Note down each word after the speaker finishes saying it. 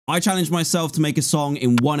I challenged myself to make a song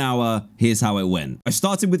in 1 hour. Here's how it went. I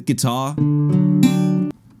started with guitar.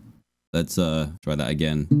 Let's try that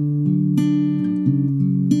again.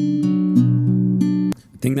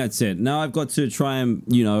 I think that's it. Now I've got to try and,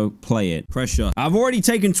 you know, play it. Pressure. I've already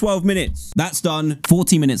taken 12 minutes. That's done.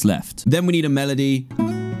 40 minutes left. Then we need a melody.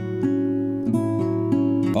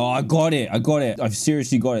 Oh, I got it. I got it. I've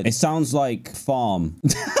seriously got it. It sounds like farm.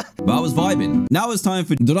 But I was vibing. Now it's time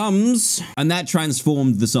for drums. And that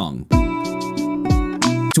transformed the song.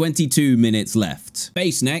 22 minutes left.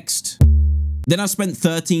 Bass next. Then I spent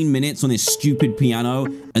 13 minutes on this stupid piano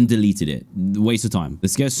and deleted it. Waste of time.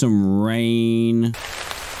 Let's get some rain.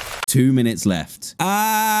 2 minutes left.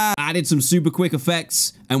 Added some super quick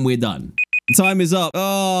effects and we're done. Time is up.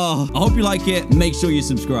 Oh, I hope you like it. Make sure you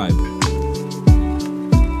subscribe.